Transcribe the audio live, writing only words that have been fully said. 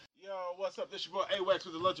What's up? This your boy A-Wax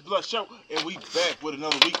with the Lunch and Blunt Show, and we back with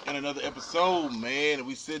another week and another episode, man. And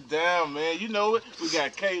we sit down, man. You know it. We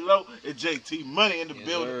got K-Lo and JT Money in the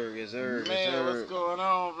building. Yes, sir. Man, what's going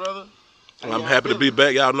on, brother? I'm happy to be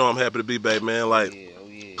back. Y'all know I'm happy to be back, man. Like,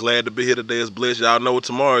 glad to be here today. It's blessed. Y'all know what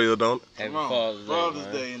tomorrow is, don't it? Happy Father's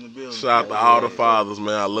Day in the building. Shout out to all the fathers,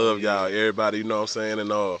 man. I love y'all. Everybody, you know what I'm saying?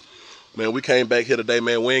 And man, we came back here today,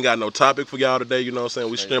 man. We ain't got no topic for y'all today, you know what I'm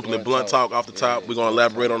saying? We strictly blunt talk off the top. We're going to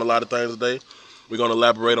elaborate on a lot of things today. We're going to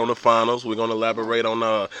elaborate on the finals. We're going to elaborate on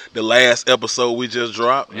the last episode we just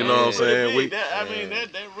dropped, you know what I'm saying?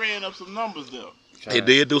 That ran up some numbers, though. It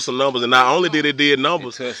did do some numbers, and not only did it did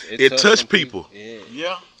numbers, it touched people.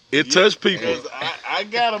 Yeah. It touched people. I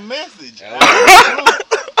got a message.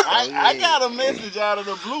 I got a message out of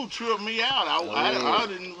the blue, tripped me out. I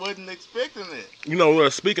wasn't expecting it. You know,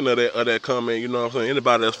 speaking of that comment, you know what I'm saying?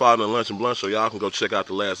 Anybody that's following the Lunch and Blunt Show, y'all can go check out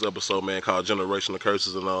the last episode, man, called Generational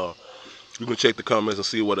Curses, and you can check the comments and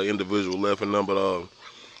see what an individual left. And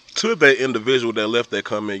to that individual that left that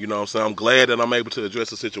comment, you know what I'm saying? I'm glad that I'm able to address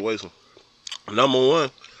the situation. Number one,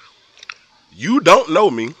 you don't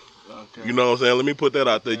know me. Okay. You know what I'm saying? Let me put that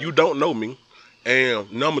out there. You don't know me.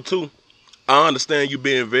 And number two, I understand you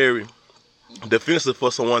being very defensive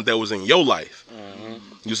for someone that was in your life.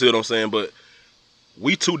 Mm-hmm. You see what I'm saying? But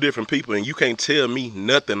we two different people, and you can't tell me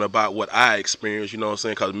nothing about what I experienced, you know what I'm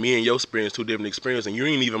saying? Because me and your experience two different experiences, and you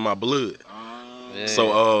ain't even my blood. Yeah.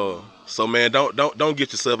 So man, don't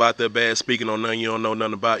get yourself out there bad speaking on nothing you don't know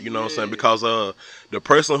nothing about, you know what I'm saying? Because the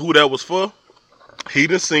person who that was for, he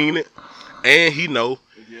done seen it, and he know,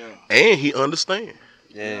 and he understand.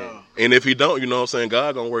 Yeah. And if he don't, you know what I'm saying,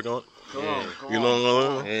 God gonna work on it. Come on. You know what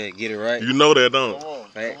I'm saying? Yeah, get it right. You know that, don't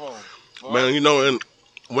you? Come on. Man, you know, and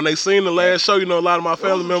when they seen the last show, you know, a lot of my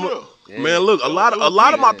family members, man, look, a lot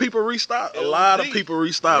of my people reached out. A lot of people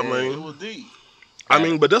reached out, man. It was deep. I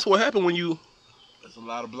mean, but that's what happened when you. It's a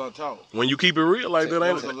lot of blunt talk. When you keep it real like that,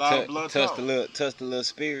 ain't it? A lot of blunt talk. Touch the little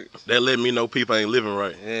spirits. That let me know people ain't living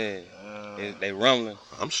right. Yeah. They rumbling.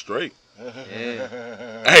 I'm straight.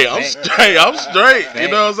 Yeah. Hey, I'm straight. I'm straight. Fact. You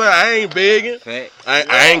know what I'm saying? I ain't begging. Fact.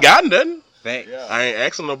 I ain't got nothing. Fact. Yeah. I ain't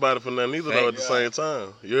asking nobody for nothing either, though, at the same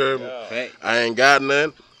time. You heard me? Fact. I ain't got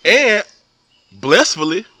nothing. And,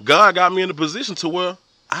 blissfully, God got me in a position to where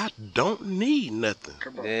I don't need nothing.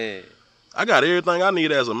 Yeah. I got everything I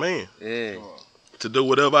need as a man. Yeah. To do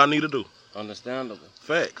whatever I need to do. Understandable.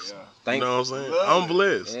 Facts. Yeah. You know what I'm saying? I'm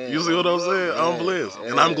blessed. Yeah. You see what I'm saying? I'm blessed.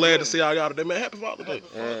 And I'm glad to see all y'all today, man. Happy Father's Day.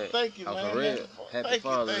 Yeah. Thank you, man. For real. Happy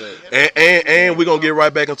Father's Day. And we're gonna get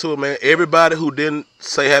right back into it, man. Everybody who didn't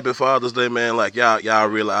say Happy Father's Day, man, like y'all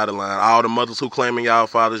really out of line. All the mothers who claiming y'all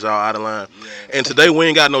fathers, y'all out of line. Yeah. And today we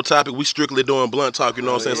ain't got no topic. We strictly doing blunt talk, you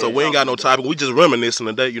know what I'm saying? So we ain't got no topic. We just reminiscing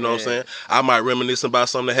today, you know what I'm saying? I might reminisce about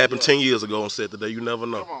something that happened 10 years ago and said today. You never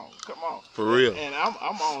know. Come on. For real. And I'm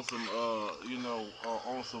on some,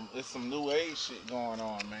 on some, it's some new age shit going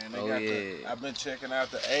on, man. I've been checking out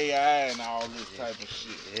the AI and all this type of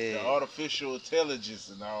shit. Yeah. The artificial intelligence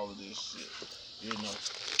and all of this shit. You know,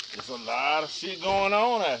 there's a lot of shit going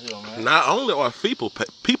on out here, man. Not only are people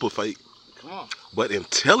fake, come on, but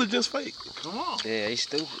intelligence fake. Come on. Yeah, they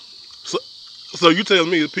stupid. So you tell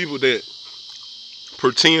me the people that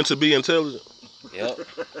pretend to be intelligent? Yep.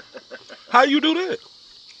 How you do that?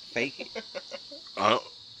 Fake it.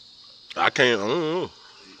 I can't. I don't know.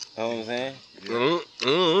 Know what I'm saying?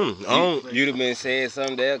 Yeah. You'd have been saying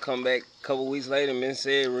something, they'll come back a couple weeks later and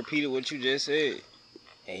been repeated what you just said.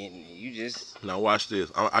 And you just... Now watch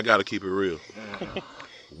this. I got to keep it real.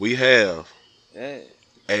 We have,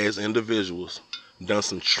 as individuals, done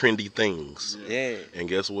some trendy things. Yeah. And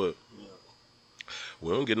guess what?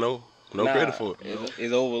 We don't get no credit for it.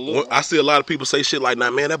 It's overlooked. I see a lot of people say shit like,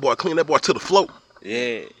 nah, man, that boy clean that boy to the float.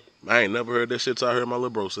 Yeah. I ain't never heard that shit till I heard my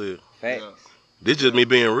little bro say it. Facts. This just me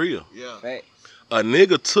being real. Yeah. Facts. A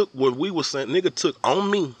nigga took what we was saying. Nigga took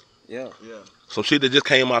on me. Yeah. Some shit that just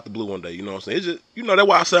came out the blue one day. You know what I'm saying? It's just, you know, that's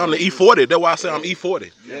why I say I'm the E40. That's why I say I'm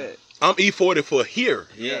E40. Yeah. I'm E40 for here.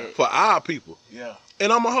 Yeah. For our people. Yeah.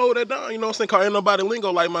 And I'm going to hold that down. You know what I'm saying? Because ain't nobody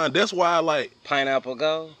lingo like mine. That's why I like... Pineapple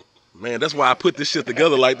Gold? Man, that's why I put this shit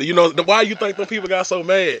together like that. You know, why you think them people got so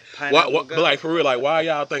mad? But like, for real, like, why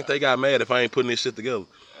y'all think they got mad if I ain't putting this shit together?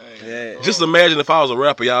 Yeah. Just imagine if I was a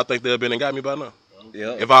rapper, y'all think they'd been and got me by now.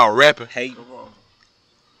 Yeah. If I was rapping. Hate.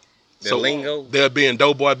 So lingo. They'll be in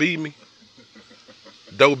Dope Boy beat me.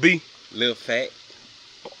 Dope B. Lil Fat.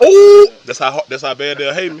 Ooh! That's how bad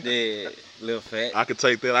they'll hate me. Yeah. Lil Fat. I can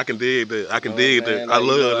take that. I can dig that. I can dig that. I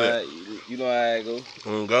love that. You know how I go.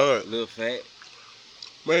 Oh God. Lil Fat.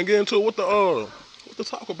 Man, get into it. What the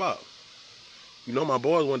talk about? You know my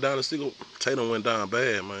boys went down to see Tatum went down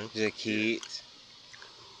bad, man. Just kids.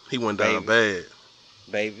 He went down bad.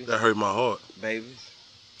 Babies. That hurt my heart. Babies.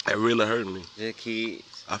 That really hurt me. Just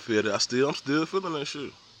kids. I feel that. I'm still feeling that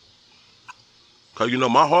shit. Cause you know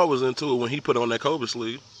my heart was into it when he put on that Kobe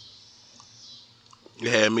sleeve. It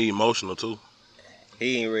had me emotional too.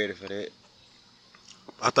 He ain't ready for that.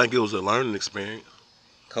 I think it was a learning experience.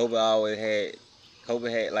 Kobe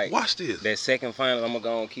had like. Watch this. That second final, I'm gonna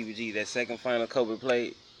go on keep it G. That second final Kobe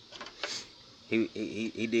played.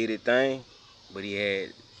 He did his thing, but he had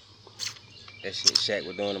that shit Shaq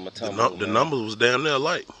was doing him a tumble. The numbers was damn near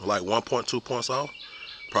like 1.2 points off,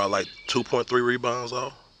 probably like 2.3 rebounds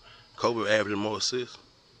off. Kobe averaging more assists.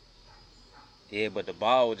 Yeah, but the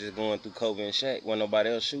ball was just going through Kobe and Shaq. Wasn't nobody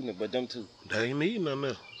else shooting it but them two. They ain't need nothing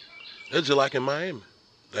else. They're just like in Miami.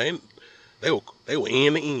 They were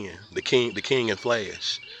end to end. The king and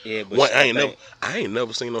Flash. Yeah, but I ain't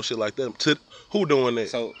never seen no shit like that. Who doing that?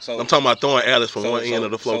 So I'm talking about throwing Alice from one end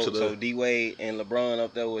of the floor to the other. So D Wade and LeBron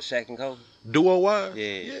up there with Shaq and Kobe. Duo wise?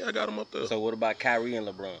 Yeah, I got them up there. So what about Kyrie and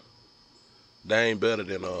LeBron? They ain't better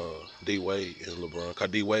than D Wade and LeBron. Cause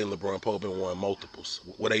D Wade and LeBron probably been won multiples.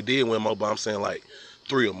 Well, they did win more, but I'm saying like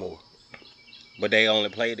 3 or more. But they only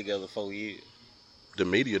played together 4 years. The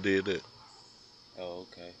media did that. Oh,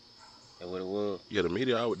 okay. That's what it was. Yeah, the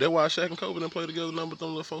media. That's why Shaq and Kobe didn't play together. Number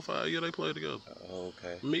 4-5 years they played together. Oh,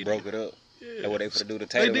 okay. Media. Broke it up. Yeah. That's what they finna do to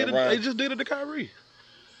Tatum. They just did it to Kyrie.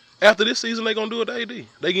 After this season, they gonna do it to AD.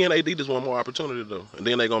 They getting AD just one more opportunity though, and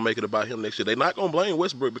then they gonna make it about him next year. They not gonna blame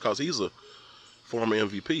Westbrook because he's a former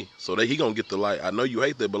MVP, so he gonna get the light. I know you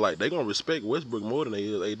hate that, but like they gonna respect Westbrook more than they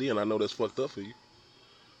is AD, and I know that's fucked up for you.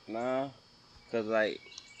 Nah, cause like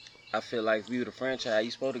I feel like if you the franchise,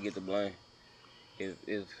 you supposed to get the blame. If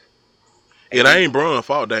it ain't Bron's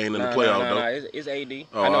fault they ain't in the playoffs though. Nah, it's AD.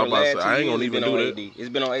 Oh, I know I'm about to say, I ain't gonna even do that. that. It's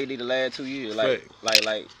been on AD the last 2 years. Like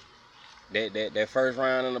that first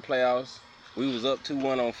round in the playoffs, we was up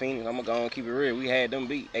 2-1 on Phoenix. I'm gonna go and keep it real. We had them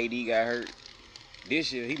beat. AD got hurt.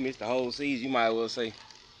 This year he missed the whole season. You might as well say.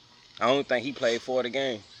 I don't think he played 40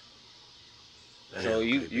 games. Damn, so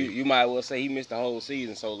you might as well say he missed the whole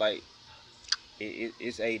season. So like,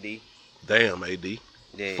 it's AD. Damn, AD.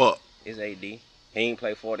 Yeah, fuck. It's AD. He ain't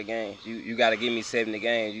played 40 games. You gotta give me 70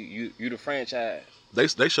 games. You the franchise.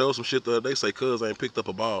 They showed some shit the other day. Say Cuz ain't picked up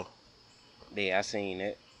a ball. Yeah, I seen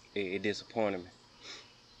that. It disappointed me.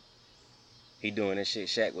 He doing that shit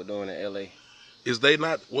Shaq was doing in LA. Is they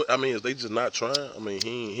not? I mean, is they just not trying? I mean,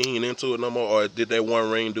 he ain't into it no more, or did that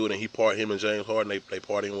one ring do it and him and James Harden they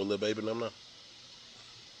partying with Lil Baby and them now?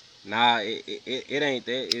 Nah, it ain't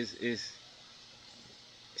that. It's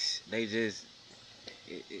they just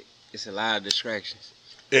it's a lot of distractions.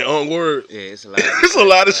 In word, yeah, it's a lot. It's a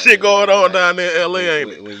lot of shit going on down there in LA, ain't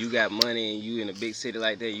it? When you got money and you in a big city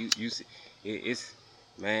like that, you see, it's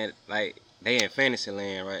man, like they in fantasy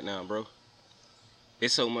land right now, bro.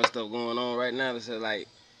 There's so much stuff going on right now that like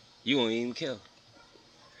you won't even care.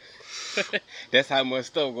 That's how much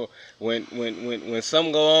stuff go. When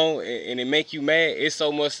something go on and it make you mad, it's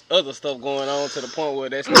so much other stuff going on to the point where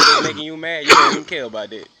that stuff is making you mad. You don't even care about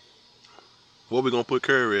that. What we gonna put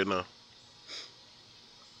Curry at now?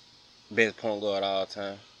 Best point guard all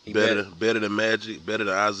time. Better than Magic. Better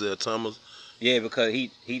than Isaiah Thomas. Yeah, because he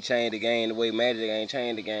changed the game the way Magic ain't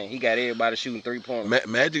changed the game. He got everybody shooting 3-pointers.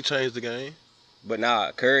 Magic changed the game. But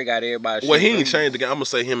nah, Curry got everybody shooting. Well, he ain't changed the game. I'm gonna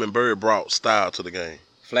say him and Bird brought style to the game.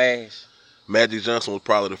 Flash. Magic Johnson was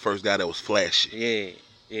probably the first guy that was flashy. Yeah.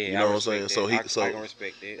 You know what I'm saying? That. So I can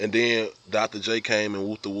respect that. And then Dr. J came and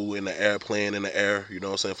whooped the woo in the air, playing in the air. You know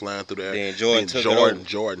what I'm saying? Flying through the air. Then Jordan took it over.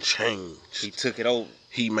 Jordan changed. He took it over.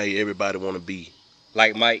 He made everybody want to be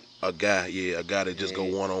like Mike. A guy that just go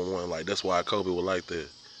one-on-one. Like that's why Kobe was like that.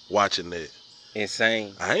 Watching that.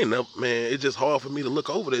 Insane. I ain't never, man. It's just hard for me to look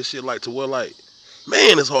over that shit. Like to where like,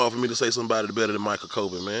 man, it's hard for me to say somebody better than Michael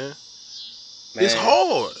Kobe, man. It's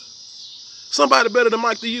hard. Somebody better than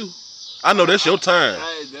Mike to you. I know that's your time.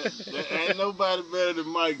 Ain't nobody better than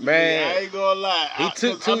Mike. Man, I ain't gonna lie. He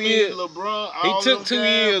took 2 years. LeBron, he took 2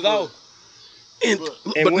 years off. And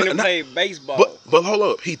went and played baseball. But hold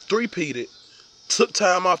up. He three-peated, took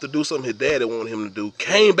time off to do something his daddy wanted him to do,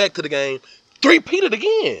 came back to the game, three-peated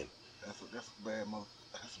again. That's a bad mother.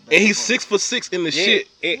 And he's 6'6" in the shit.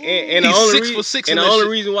 And he's 6'6" in the only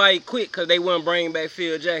reason why he quit because they wouldn't bring back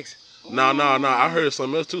Phil Jackson. No. I heard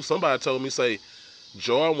something else too. Somebody told me say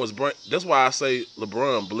Jordan was that's why I say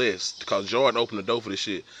LeBron blessed because Jordan opened the door for this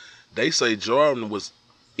shit. They say Jordan was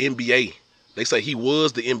NBA. They say he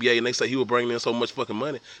was the NBA, and they say he was bringing in so much fucking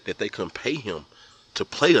money that they couldn't pay him to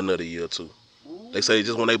play another year or two. They say he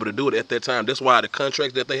just weren't able to do it at that time. That's why the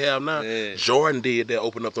contract that they have now, Jordan did that,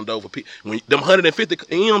 open up them door for people. When them 150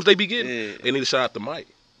 M's they be getting, they need to shout out to Mike.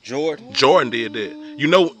 Jordan did that. You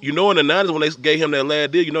know in the 90s when they gave him that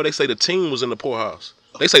last deal, they say the team was in the poorhouse.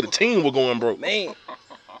 They say the team was going broke. Man.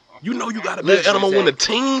 You gotta be an animal when the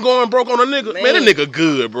team going broke on a nigga. Man, that nigga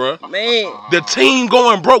good, bro. Man. The team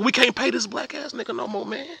going broke. We can't pay this black ass nigga no more,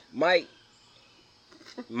 man. Mike.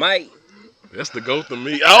 That's the GOAT to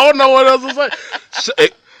me. I don't know what else to say.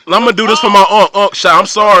 I'm gonna do this for my uncle. I'm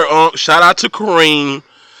sorry, uncle. Shout out to Kareem.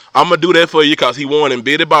 I'm gonna do that for you because he won in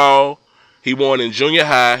Biddy Ball. He won in junior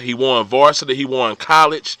high. He won varsity. He won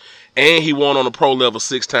college. And he won on the pro level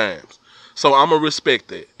 6 times. So I'm gonna respect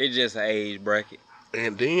that. It's just an age bracket.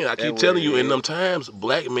 And then I keep telling you, in them times,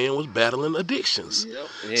 black men was battling addictions. Yep.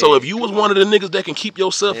 Yeah. So if you was one of the niggas that can keep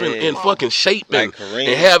yourself in fucking shape and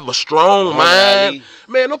Kareem, have a strong mind,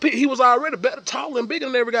 man, he was already better, taller and bigger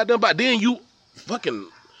than every goddamn body. Then you fucking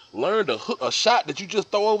learned a shot that you just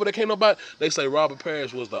throw over that can't nobody. They say Robert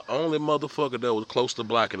Parrish was the only motherfucker that was close to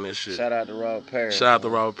blocking this shit. Shout out to Robert Parrish. Shout out to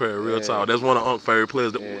Robert Parrish, real talk. That's one of Unc favorite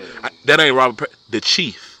players. That ain't Robert Parrish, the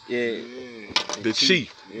Chief. Yeah. The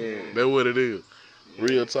Chief. Yeah. That's what it is.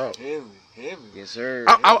 Real talk. Heavy. Yes, sir.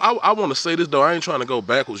 I want to say this, though. I ain't trying to go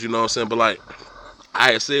backwards, you know what I'm saying? But, like,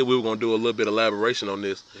 I had said we were going to do a little bit of elaboration on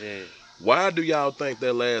this. Yeah. Why do y'all think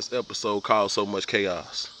that last episode caused so much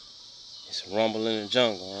chaos? It's a rumble in the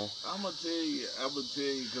jungle, huh? I'm going to tell you,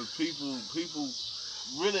 because people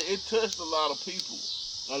really, it touched a lot of people.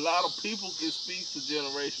 A lot of people can speak to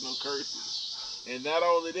generational curses. And not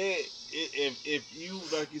only that, if you,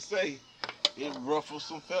 like you say, it ruffles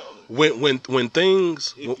some feathers.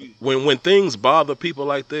 When things bother people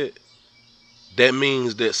like that, that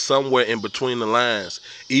means that somewhere in between the lines,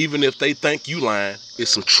 even if they think you lying,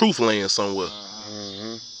 it's some truth laying somewhere.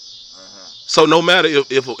 So no matter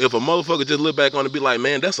if a motherfucker just look back on it and be like,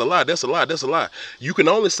 man, that's a lie, that's a lie, that's a lie. You can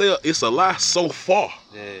only say it's a lie so far.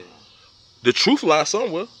 Yeah. The truth lies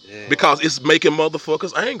somewhere because it's making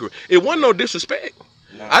motherfuckers angry. It wasn't no disrespect.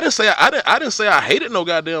 Nah. I didn't say I hated no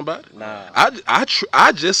goddamn body. Nah.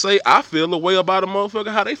 I just say I feel the way about a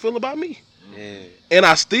motherfucker how they feel about me. Yeah. And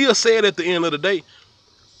I still said at the end of the day,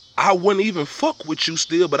 I wouldn't even fuck with you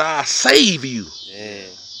still, but I save you. Yeah.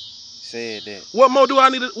 Said that. What more do I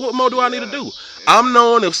need to do? I'm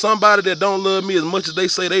knowing if somebody that don't love me as much as they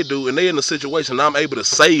say they do, and they in a situation I'm able to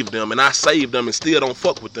save them, and I save them and still don't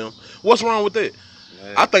fuck with them. What's wrong with that?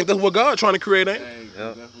 Yeah. I think that's what God trying to create, ain't? Hey,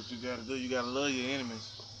 that's what you gotta do. You gotta love your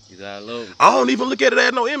enemies. You gotta love them. I don't even look at it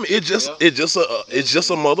as no enemy. It's just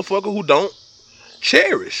a motherfucker who don't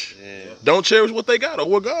cherish. Yeah. Don't cherish what they got or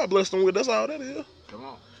what God blessed them with. That's all that is. Come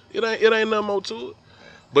on. It ain't nothing more to it.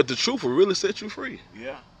 But the truth will really set you free.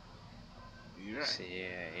 Yeah. You're right. See,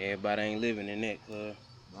 yeah, everybody ain't living in that, cuz.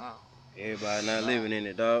 Nah. Everybody not living in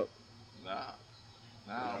it, dog.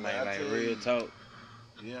 Nah, man, like real talk.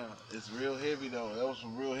 Yeah, it's real heavy though. That was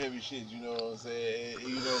some real heavy shit, you know what I'm saying?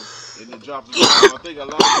 And it dropped the bomb. I think a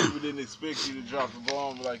lot of people didn't expect you to drop the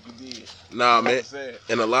bomb like you did. Nah, man.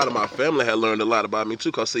 And a lot of my family had learned a lot about me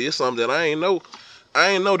too. Cause see, it's something that I ain't know.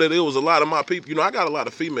 I ain't know that it was a lot of my people. You know, I got a lot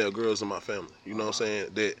of female girls in my family. You know what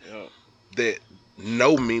I'm saying? That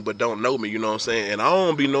know me but don't know me. You know what I'm saying? And I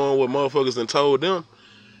don't be knowing what motherfuckers done told them.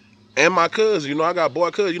 And my cousins, you know, I got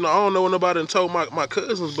boy cousins. You know, I don't know what nobody done told my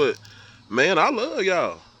cousins, but man, I love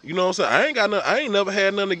y'all. You know what I'm saying? I ain't never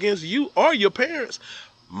had nothing against you or your parents.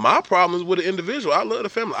 My problem is with the individual. I love the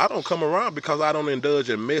family. I don't come around because I don't indulge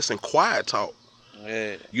in mess and quiet talk.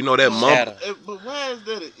 Yeah. You know that mom. But why is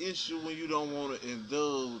that an issue when you don't want to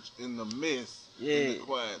indulge in the mess? Yeah. In the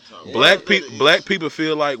quiet talk. Yeah. Black people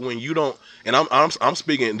feel like when you don't, and I'm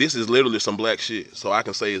speaking. This is literally some black shit, so I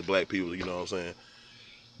can say it's black people. You know what I'm saying?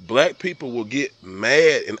 Black people will get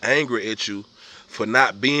mad and angry at you for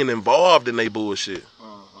not being involved in their bullshit.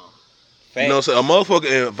 You know what I'm saying? A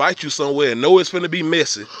motherfucker invite you somewhere and know it's finna be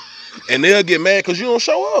messy, and they'll get mad because you don't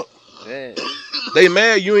show up. Yeah. They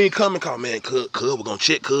mad you ain't coming. Cause man, cuz we're gonna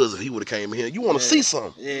check cuz if he would have came in here. You want to see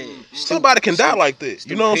something? Yeah. Somebody can die like that.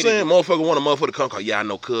 You know what I'm saying? Motherfucker want a motherfucker to come. Cause yeah, I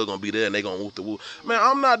know cuz gonna be there and they gonna whoop the whoop. Man,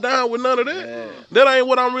 I'm not down with none of that. Yeah. That ain't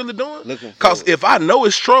what I'm really doing. Cause if I know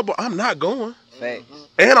it's trouble, I'm not going. Facts.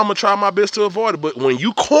 And I'm gonna try my best to avoid it. But when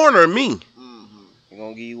you corner me, I'm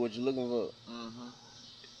gonna give you what you're looking for.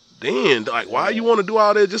 Then like, why you want to do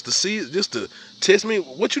all that just to test me?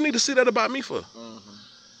 What you need to see that about me for?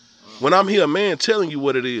 When I'm here, man, telling you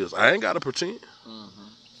what it is, I ain't gotta pretend.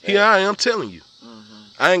 Here I am telling you.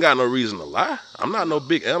 I ain't got no reason to lie. I'm not no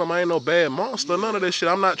big animal. I ain't no bad monster. None of that shit.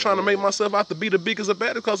 I'm not trying to make myself out to be the biggest or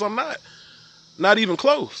baddest because I'm not. Not even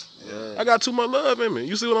close. I got too much love in me.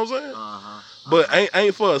 You see what I'm saying? But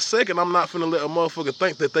ain't for a second I'm not finna let a motherfucker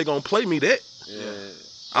think that they gonna play me that.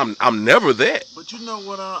 I'm never that. But you know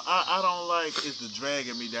what I don't like is the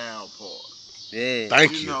dragging me down part. Yeah.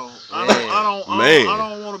 Thank you. I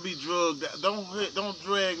don't want to be drugged. Don't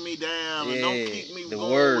drag me down and don't keep me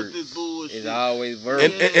going with this bullshit. It's always verbal.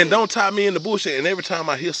 And don't tie me in the bullshit. And every time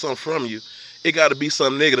I hear something from you, it got to be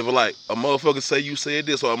something negative. Like a motherfucker say you said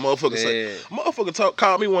this, or a motherfucker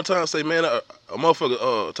called me one time and say, man, a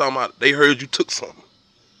motherfucker talking about they heard you took something.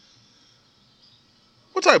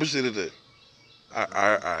 What type of shit is that?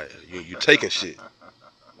 You taking shit.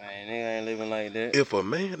 Man, they ain't living like that. If a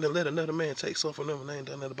man then let another man take something from them and they ain't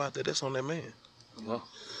done nothing about that, that's on that man. Well,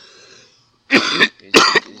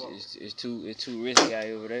 it's too risky out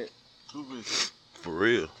here for that. Too risky. For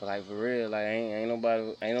real. For real. Like ain't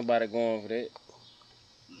nobody going for that.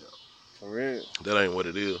 Yeah. For real. That ain't what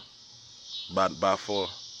it is. By far.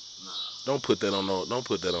 Nah. Don't put that on no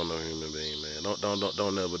human being, man.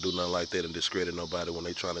 Don't never do nothing like that and discredit nobody when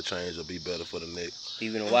they trying to change or be better for the next.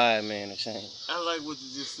 Even a wise man to change. I like what you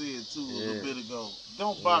just said too a little bit ago.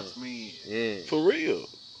 Don't box me in. Yeah. For real.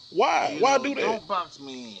 Why? Why do that? Don't box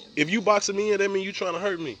me in. If you boxing me in, that mean you trying to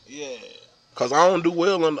hurt me. Yeah. Cause I don't do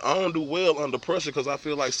well under pressure because I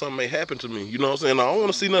feel like something may happen to me. You know what I'm saying? I don't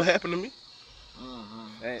want to see nothing happen to me.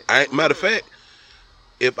 Mm-hmm. Matter of fact,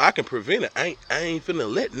 if I can prevent it, I ain't finna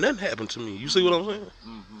let nothing happen to me. You see what I'm saying?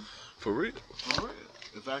 Mm-hmm. For real. For real.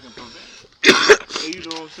 If I can prevent it. You know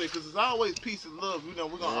what I'm saying? Because it's always peace and love. You know,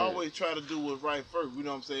 we're going to always try to do what's right first. You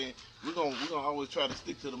know what I'm saying? We're gonna always try to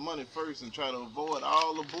stick to the money first and try to avoid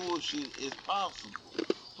all the bullshit as possible.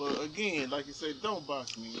 But again, like you said, don't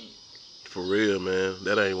box me in. For real, man.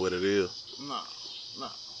 That ain't what it is. Nah.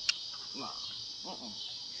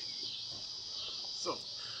 So,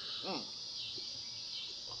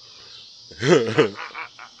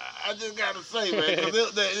 I just gotta say, man,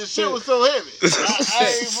 because the shit was so heavy. I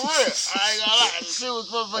ain't for real. I ain't gonna lie. The shit was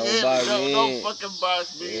so fucking heavy. Don't fucking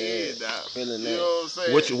box me in, dog. You know what I'm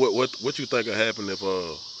saying? What you think will happen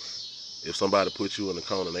if somebody puts you in the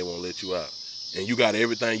corner and they won't let you out, and you got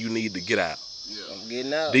everything you need to get out? Yeah. I'm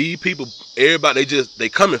getting out. These people, everybody, they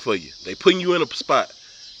coming for you. They putting you in a spot.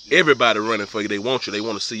 Everybody running for you. They want you. They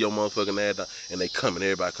want to see your motherfucking ass down, and they coming.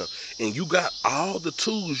 Everybody come, and you got all the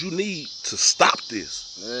tools you need to stop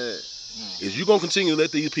this. Yeah. Is you gonna continue to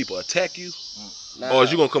let these people attack you, Nah, or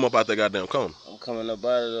is you gonna come up out that goddamn corner? I'm coming up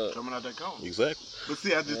out of the. Coming out that corner. Exactly. But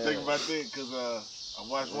see, I just think about that because I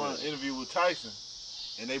watched one interview with Tyson,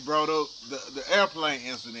 and they brought up the airplane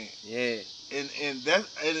incident. Yeah. And that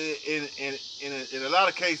in a lot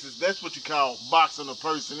of cases, that's what you call boxing a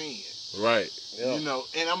person in. Right. Yeah. You know,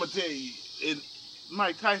 and I'm gonna tell you,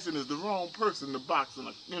 Mike Tyson is the wrong person to box to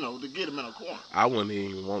get him in a corner. I wouldn't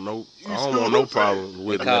even want no. I don't want no problem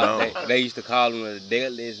with him at all. They used to call him the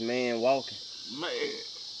deadliest man walking. Man.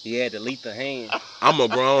 He had the lethal hand. I'm a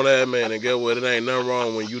grown ass man, and get what? It ain't nothing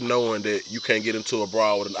wrong when you knowing that you can't get into a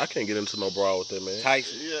brawl with him. I can't get into no brawl with that man.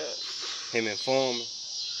 Tyson. Yeah. Him and Foreman.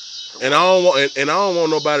 And I don't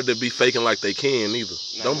want nobody to be faking like they can either.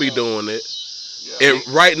 Don't be doing that. Yeah. And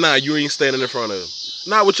right now you ain't standing in front of him.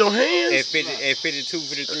 Not with your hands. At 52,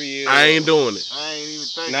 53 years I ain't doing it. I ain't even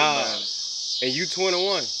thinking about it. And you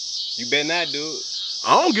 21. You better not do it.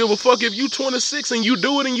 I don't give a fuck if you 26 and you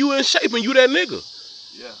do it and you in shape and you that nigga.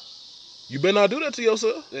 Yeah. You better not do that to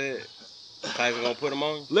yourself. Yeah. Tyson gonna put him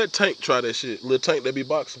on you? Let Tank try that shit. Little Tank that be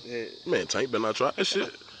boxing. Yeah. Man, Tank better not try that shit.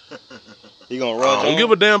 He gonna run. I don't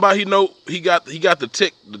give a damn about he got the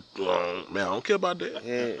tech. Man, I don't care about that.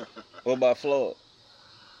 Yeah. What about Floyd?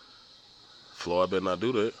 Floyd better not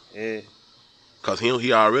do that. Yeah. Cause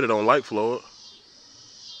he already don't like Floyd.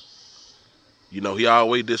 You know, he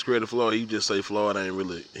always discredit Floyd. He just say Floyd ain't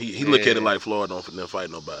really. He look at it like Floyd don't fight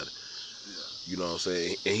nobody. Yeah. You know what I'm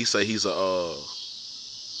saying? And he say he's he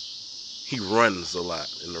runs a lot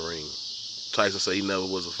in the ring. Tyson say he never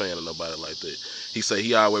was a fan of nobody like that. He say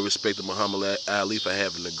he always respected Muhammad Ali for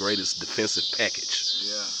having the greatest defensive package.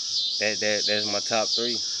 Yeah. That's my top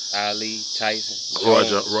three. Ali, Tyson, Roy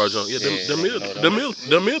Jones. Yeah, them Mill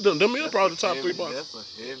probably the top three boxers.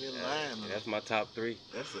 That's a heavy line. Yeah, that's my top three.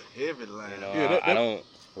 That's a heavy line. You know, I don't.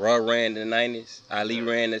 Roy ran the 90s. Ali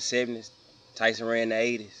ran the 70s. Tyson ran the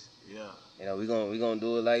 80s. Yeah. You know, we gonna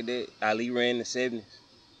do it like that. Ali ran the 70s.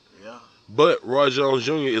 Yeah. But Roy Jones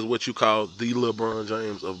Jr. is what you call the LeBron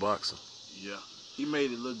James of boxing. Yeah. He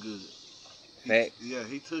made it look good. Fact.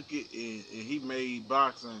 He took it and he made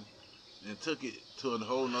boxing and took it to a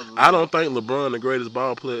whole nother level. I don't think LeBron the greatest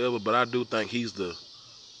ball player ever, but I do think he's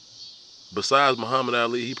besides Muhammad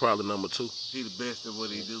Ali, he probably number 2. He the best at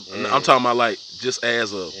what he do. Yeah. I'm talking about like just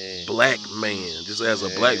as a black man, just as a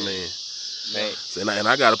black man. Yeah. And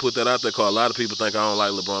I got to put that out there because a lot of people think I don't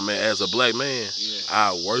like LeBron, man. As a black man,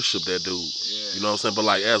 I worship that dude. Yeah. You know what I'm saying? But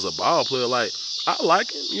like as a ball player, like I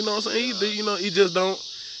like him. You know what I'm saying? He just don't.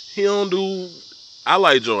 He don't do I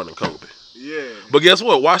like Jordan and Kobe. Yeah. But guess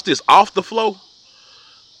what? Watch this. Off the floor,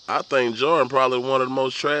 I think Jordan probably one of the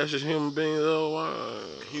most trashiest human beings ever.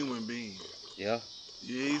 Human being. Yeah.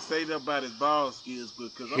 Yeah, he say that about his ball skills,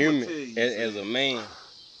 because I'm Human, gonna tell you, as a man.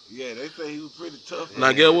 Yeah, they say he was pretty tough.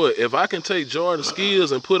 Now, guess what? If I can take Jordan's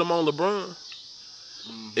skills and put them on LeBron,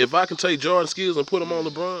 if I can take Jordan's skills and put them on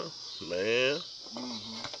LeBron, man.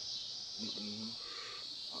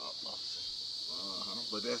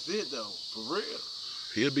 But that's it though, for real.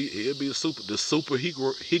 He'll be the super he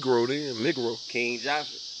growed in Negro. King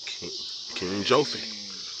Joffrey. King Joffrey.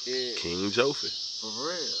 Yeah. King Joffrey. For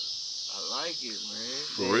real. I like it, man.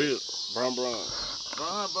 For real. Bron. Bro,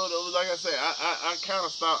 like I said, I kind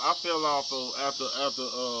of stopped. I fell off though after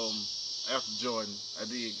Jordan. I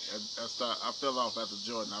did. I fell off after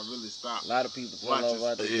Jordan. I really stopped. A lot of people fell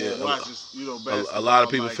off after Jordan. A lot of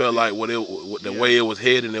people felt like the way it was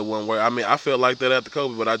heading, it wasn't work. I mean, I felt like that after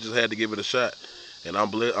Kobe, but I just had to give it a shot. And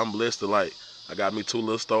I'm blessed to I got me 2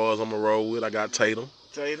 little stars I'm gonna roll with. I got Tatum,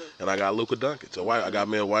 and I got Luka Doncic. I got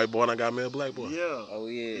me a white boy and I got me a black boy. Yeah. Oh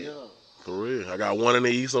yeah. For real. I got one in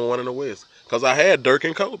the East and one in the West. Cause I had Dirk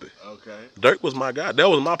and Kobe. Okay. Dirk was my guy. That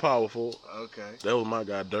was my power forward. Okay. That was my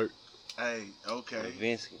guy, Dirk. Hey. Okay.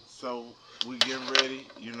 Vincent. So we getting ready.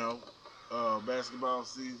 Basketball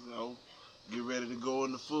season. Get ready to go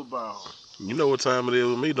into football. You know what time it is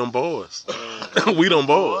with me, them boys. We them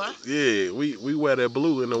boys. Yeah, we wear that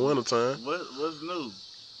blue in the wintertime. What's new?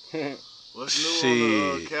 What's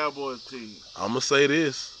new on the Cowboys team? I'm going to say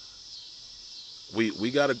this.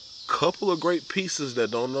 We got a couple of great pieces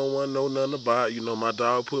that don't know nothing about. My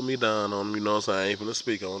dog put me down on them. So I ain't finna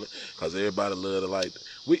speak on it. Because everybody love to like.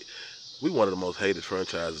 We one of the most hated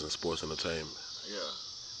franchises in sports entertainment. Yeah.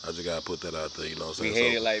 I just gotta put that out there, you know what I'm saying? We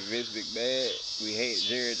hated like Vince McMahon. We hate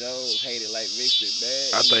Jerry Jones. Hated like Vince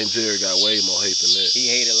McMahon. I think Jerry got way more hate than that. He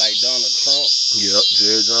hated like Donald Trump. Yep,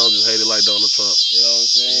 Jerry Jones just hated like Donald Trump. You know what I'm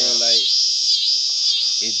saying? Yeah. Like,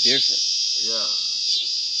 it's different. Yeah.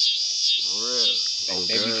 For real.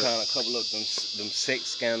 They be trying to cover up them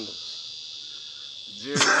sex scandals.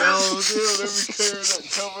 Jerry Jones,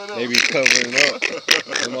 they be covering up.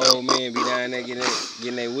 Them old men be down there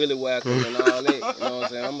getting their willy whackers and all that. You know what I'm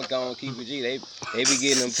saying? I'm gonna keep it G. They be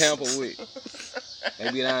getting them pampered with. They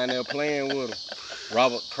be down there playing with them.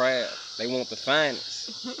 Robert Kraft, they want the finest.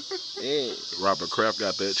 Yeah. Robert Kraft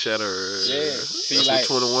got that cheddar. Yeah. See, that's like,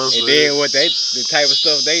 what 21 and then the type of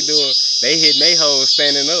stuff they doing, they hitting they hoes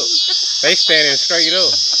standing up. They standing straight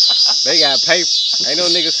up. They got paper. Ain't no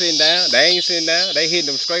nigga sitting down. They ain't sitting down. They hitting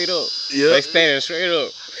them straight up. Yeah. They standing straight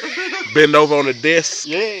up. Bend over on the desk.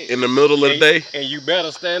 Yeah. In the middle of the day. And you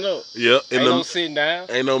better stand up. Yeah. Ain't no sitting down.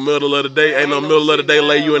 Ain't no middle of the day. Ain't no middle of the day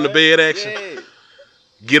lay you in the bed action. Yeah.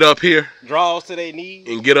 Get up here. Draws to their knees.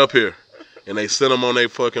 And get up here. And they send them on their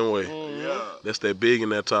fucking way. Mm-hmm. Yeah. That's that big in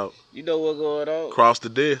that talk. You know what going on. Cross the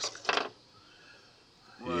desk.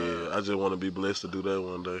 Wow. Yeah, I just want to be blessed to do that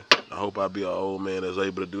one day. I hope I be an old man that's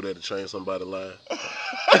able to do that to change somebody's life.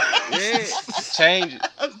 Yeah, change it.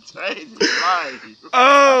 Change your life.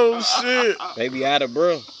 Oh, shit. They be out of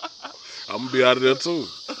breath. I'm going to be out of there, too.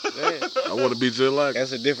 Yeah. I want to be just like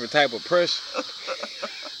That's a different type of pressure.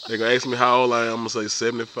 They going to ask me how old I am. I'm going to say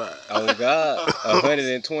 75. Oh, God.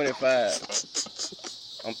 125.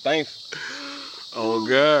 I'm thankful. Oh,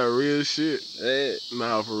 God. Real shit. Yeah.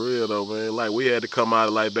 Nah, for real, though, man. Like, we had to come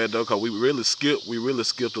out like that, though, because we really skipped a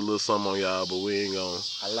little something on y'all, but we ain't going to.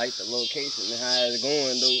 I like the location and how it's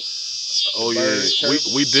going, though. Oh, yeah.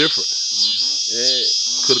 We different. Mm-hmm.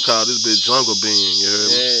 Yeah. Could have called this bitch Jungle Bean, you heard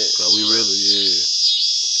me? Yeah. Because we really, yeah.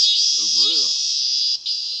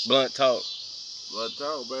 Blunt talk. Blunt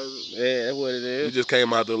talk, baby. Yeah, that's what it is. We just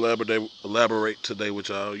came out to elaborate today with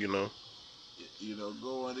y'all, you know.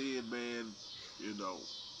 Going in, man, and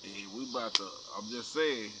we about to, I'm just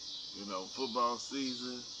saying, football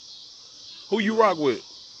season. Who you rock with?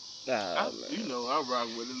 I rock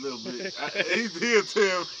with a little bit. He'll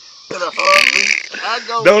tell me in a heartbeat. I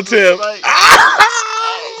go. Don't tell me.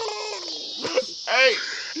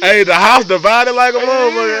 Hey, the house divided like a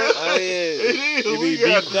motherfucker. Oh, yeah. It be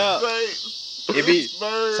beat up. It be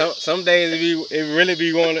some days it really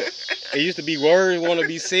be going to. It used to be words want to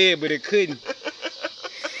be said, but it couldn't.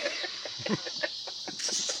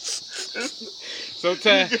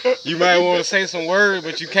 Sometimes you might want to say some words,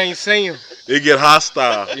 but you can't say them. It get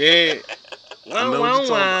hostile. Yeah. Wow, wow,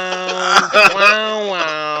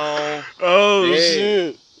 wow. Oh, yeah.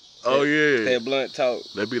 Shit. Oh, yeah. That blunt talk.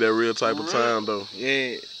 That be that real type of time, though.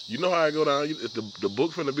 Yeah. You know how it go down? The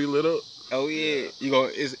book finna be lit up. Oh, yeah.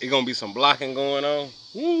 It's going to be some blocking going on.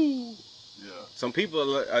 Woo. Yeah. Some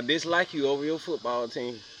people dislike you over your football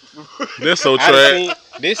team. That's so trash.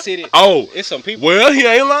 This city. Oh, it's some people. Well, he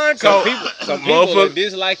ain't lying. Some people that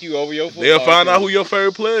dislike you over your football. They'll find out who your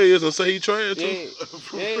favorite player is and say he trash too.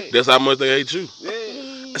 Yeah. That's how much they hate you.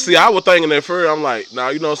 Yeah. See, I was thinking that first. I'm like, nah,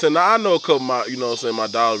 you know what I'm saying? Now I know a couple of my, you know what I'm saying, my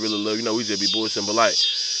dogs really love. You know, we just be bullshitting, but like,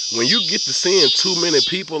 when you get to seeing too many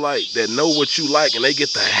people like that know what you like and they get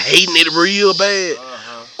to hating it real bad,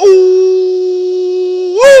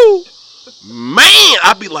 ooh, woo. Man,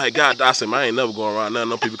 I be like, God, I said, man, I ain't never going around. None of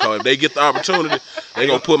them people call. If they get the opportunity, they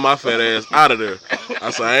gonna put my fat ass out of there. I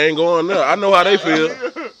said, I ain't going there. I know how they feel.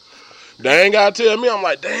 They ain't gotta tell me. I'm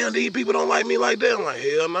like, damn, these people don't like me like that. I'm like,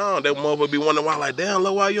 hell no. That motherfucker be wondering why. Like, damn,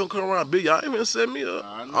 look, why you don't come around? Big, y'all ain't even set me up.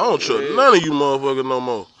 I don't trust none of you motherfuckers no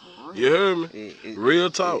more. You heard me? Real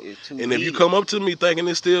talk. And if you come up to me thinking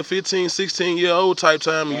it's still 15, 16-year-old type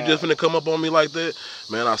time and you just finna come up on me like that,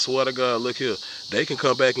 man, I swear to God, look here. They can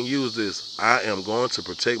come back and use this. I am going to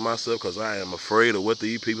protect myself because I am afraid of what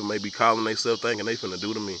these people may be calling themselves thinking they finna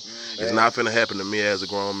do to me. It's not finna happen to me as a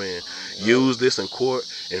grown man. Use this in court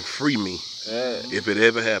and free me if it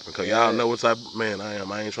ever happen. Because y'all know what type of man I am.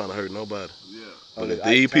 I ain't trying to hurt nobody. But if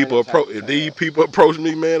these people approach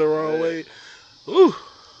me, man, the wrong way, ooh.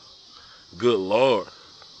 Good Lord.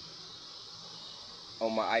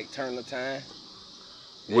 On my Ike Turner time.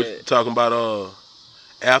 What you talking about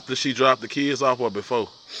after she dropped the kids off or before?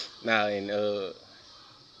 Nah, in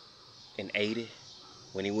 80,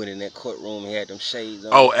 when he went in that courtroom, he had them shades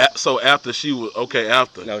on. Oh, so after she was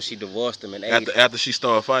after. No, she divorced him in 80. After she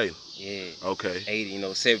started fighting. Yeah. Okay.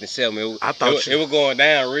 80, 77. It was going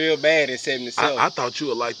down real bad in 77. I thought you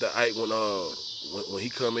would like the Ike when he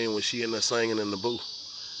come in when she in there singing in the booth.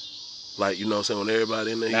 Like, you know what I'm saying, when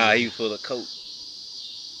everybody in there. Nah, he was full of coke.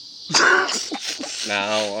 Nah,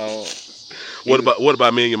 I don't. What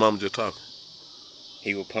about me and your mama just talking?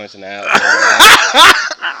 He was punching out.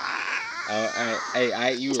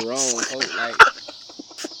 Hey, you were wrong, folks. Like,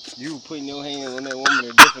 you were putting your hands on that woman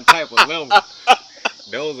at a different type of level.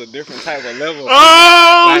 Those are different type of level.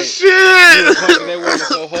 Oh, like, shit! You were punching that woman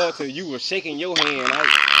so hard till you were shaking your hand.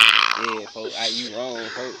 Yeah, folks, you wrong,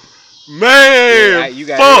 folks. Man, you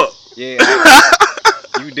got fuck. Yeah,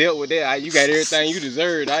 you dealt with that. You got everything you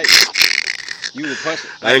deserved. You were punching.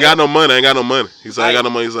 I ain't got no money. He said I ain't got no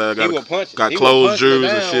money. He said got clothes, jewelry,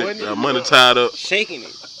 and shit. Got money tied up. Shaking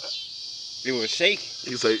it. It was shaking.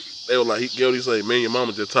 He said they were like, he say, me and your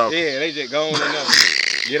mama just talking. Yeah, they just going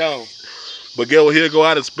and get on. But get what, he'll go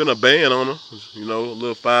out and spend a band on her. You know, a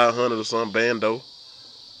little 500 or something bando.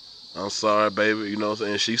 I'm sorry, baby. You know what I'm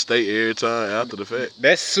saying? She stay every time after the fact.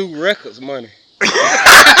 That's Sue Records money.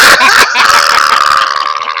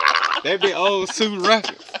 That be old Sue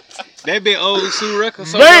Records. That be old Sue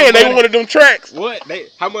Records. Man, they wanted them tracks. What?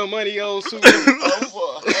 How much money old Sue Records?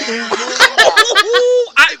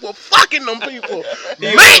 I was fucking them people.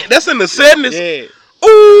 Man, that's in the 70s. Yeah.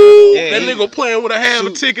 Ooh, that nigga playing with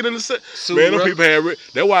a ticket in the set. Man, them people had.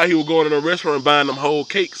 That's why he was going to the restaurant and buying them whole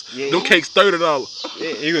cakes. Yeah. Them cakes $30.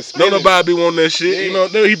 Yeah, he was spending. Don't nobody be wanting that shit. Yeah. You know,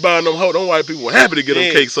 then he buying them whole. Them white people were happy to get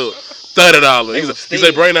them cakes up. $30. He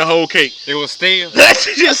said, bring that whole cake. It was stale. That's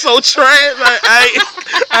just so trash. Like,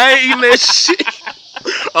 I ain't eating that shit.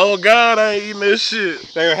 Oh God, I ain't eating that shit.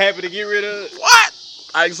 They were happy to get rid of it. What?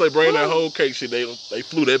 I can say bring that whole cake shit. They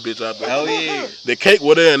flew that bitch out there. Oh yeah. The cake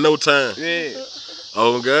was there in no time. Yeah.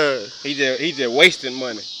 Oh God. He just wasting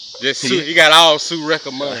money. He got all Sue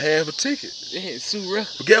Record money. Half a ticket. Yeah, Sue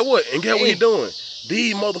Record. But get what? And get what he doing?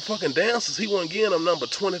 These motherfucking dancers, he wasn't getting them number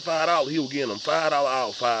 $25. He was getting them $5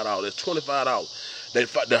 out, $5. That's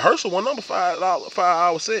 $25. The Herschel one number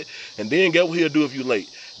 $5 set. And then get what he'll do if you late.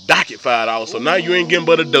 Dock it $5. So now you ain't getting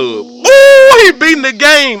but a dub. Ooh, he beating the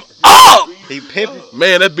game up. He pimping.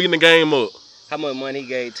 Man, that's beating the game up. How much money he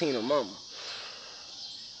gave Tina Mama?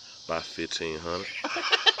 About $1,500.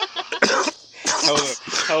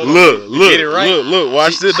 Hold on. Look.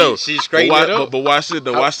 Watch this though. She straightened it up. But watch it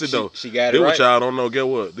though. She got it right. What y'all don't know. Get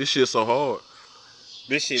what? This shit so hard.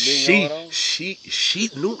 This shit been going on. She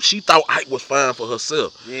knew. She thought Ike was fine for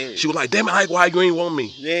herself. Yeah. She was like, damn it, Ike, why you ain't want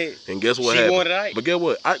me? Yeah. And guess what happened? She wanted Ike. But get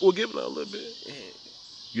what? Ike was giving her a little bit. Yeah.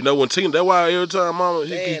 You know when Tina. That's why every time Mama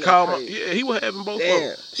he called my. Yeah, he was having both of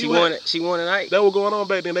them. She wanted Ike. That was going on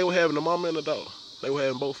back then. They were having the mama and the daughter. They were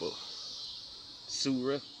having both of them. Sue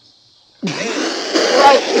Records. Hey,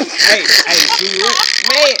 Sue Records.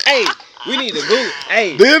 Man, hey, we need to Google.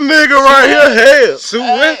 Hey, this nigga right here, hell. Sue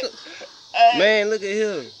Records. Man, look at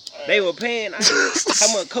him. They were paying.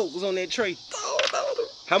 How much coke was on that tray?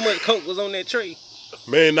 How much coke was on that tray?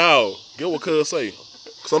 Man, no. Get what cuz say.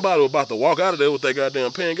 Somebody was about to walk out of there with that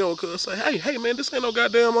goddamn pen go, cuz say, hey man, this ain't no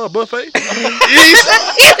goddamn buffet.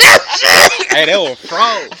 Hey, that was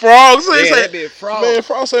Frog. Frog said, yeah, that be Frog. Man,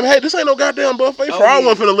 Frog said, hey, this ain't no goddamn buffet. Frog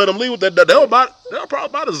wasn't finna let him leave with that. They were probably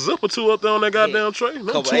about a zip or two up there on that goddamn tray.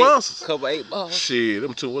 Them 2 ounces. Couple 8 balls. Shit,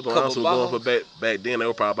 them 2 ounces was going for back then. They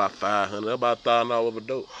were probably about 500. They were about $1,000 of a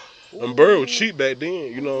dope. Them bird was cheap back then,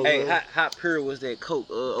 you know. Hey, how pure was that Coke?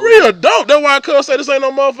 Real dope. That's why I cuz say this ain't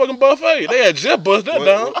no motherfucking buffet. They had just bust that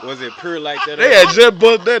down. Was it pure like that? They had just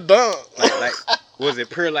bust that down. Like was it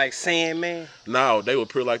pure like Sandman? No, they were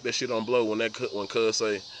pure like that shit on blow when cuz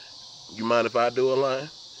say, you mind if I do a line?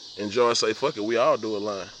 And George say, fuck it, we all do a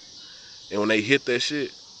line. And when they hit that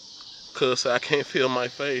shit, cuz say, I can't feel my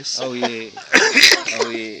face. Oh yeah. Oh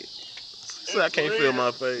yeah. Say I can't feel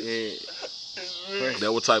my face. Yeah.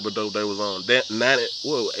 That what type of dope they was on. That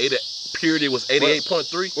 80 purity was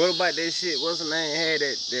 88.3. What about that shit? What's the name had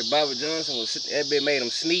that Bobby Johnson was? That bitch made him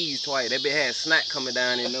sneeze twice. That bitch had snot coming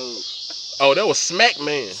down his nose. Oh, that was Smack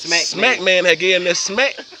Man. Smack Man had given that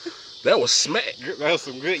smack. That was smack. That was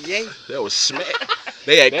some good yay. That was smack.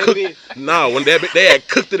 They had cooked. When they had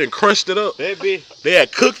cooked it and crunched it up. That bitch. They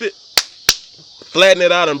had cooked it, flattened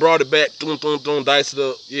it out, and brought it back. Diced it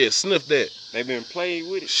up. Yeah, sniff that. They been playing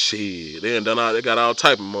with it. Shit, they got all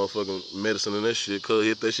type of motherfucking medicine in that shit. Cuz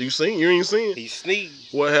hit that shit. You ain't seen? He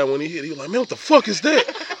sneezed. What happened when he hit? He was like, man, what the fuck is that?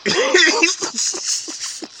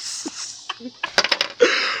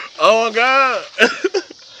 Oh my God.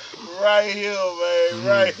 Right here, man.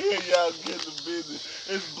 Right here, y'all get the business.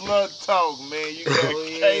 It's Blood Talk, man. You got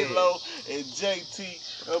Kalo and JT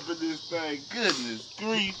up in this thing. Goodness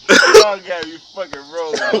grief. Y'all got me fucking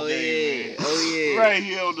rolling today, man. Oh yeah. Right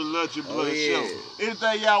here on the Lunch and Blood Show.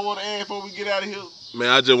 Anything y'all want to add before we get out of here? Man,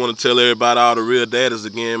 I just want to tell everybody, all the real daddies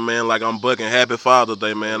again, man, like I'm bucking Happy Father's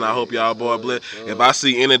Day, man. I hope y'all boy bless. If I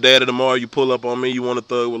see any daddy tomorrow, you pull up on me, you want to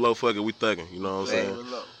thug with low, fuck it, we thugging. You know what I'm saying?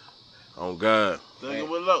 On God. Thugging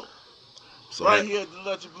with low. So right here at the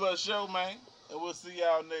Lunch and Blood Show, man. And we'll see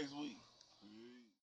y'all next week.